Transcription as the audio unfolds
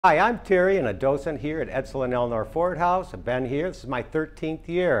Hi, I'm Terry and a docent here at Edsel and Eleanor Ford House. I've been here, this is my 13th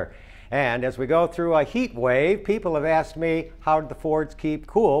year. And as we go through a heat wave, people have asked me, how did the Fords keep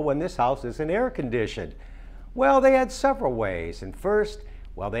cool when this house isn't air conditioned? Well, they had several ways. And first,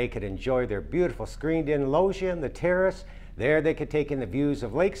 well, they could enjoy their beautiful screened-in loggia on the terrace. There they could take in the views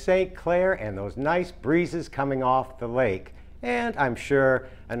of Lake St. Clair and those nice breezes coming off the lake. And I'm sure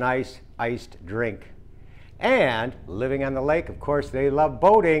a nice iced drink. And living on the lake, of course, they love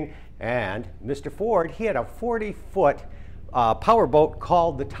boating. And Mr. Ford, he had a 40-foot powerboat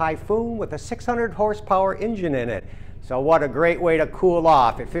called the Typhoon with a 600 horsepower engine in it. So what a great way to cool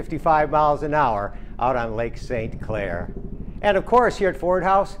off at 55 miles an hour out on Lake St. Clair. And of course, here at Ford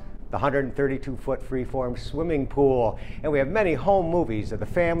House, the 132-foot freeform swimming pool. And we have many home movies of the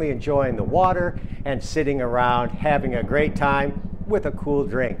family enjoying the water and sitting around having a great time with a cool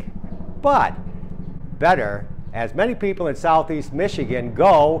drink. But better, as many people in southeast Michigan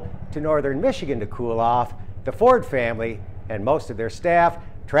go to northern Michigan to cool off, the Ford family and most of their staff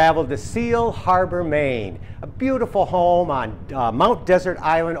traveled to Seal Harbor, Maine, a beautiful home on Mount Desert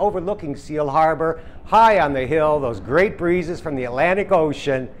Island overlooking Seal Harbor, high on the hill, those great breezes from the Atlantic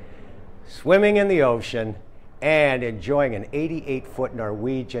Ocean, swimming in the ocean, and enjoying an 88-foot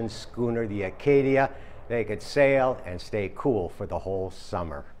Norwegian schooner, the Acadia. They could sail and stay cool for the whole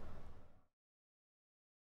summer.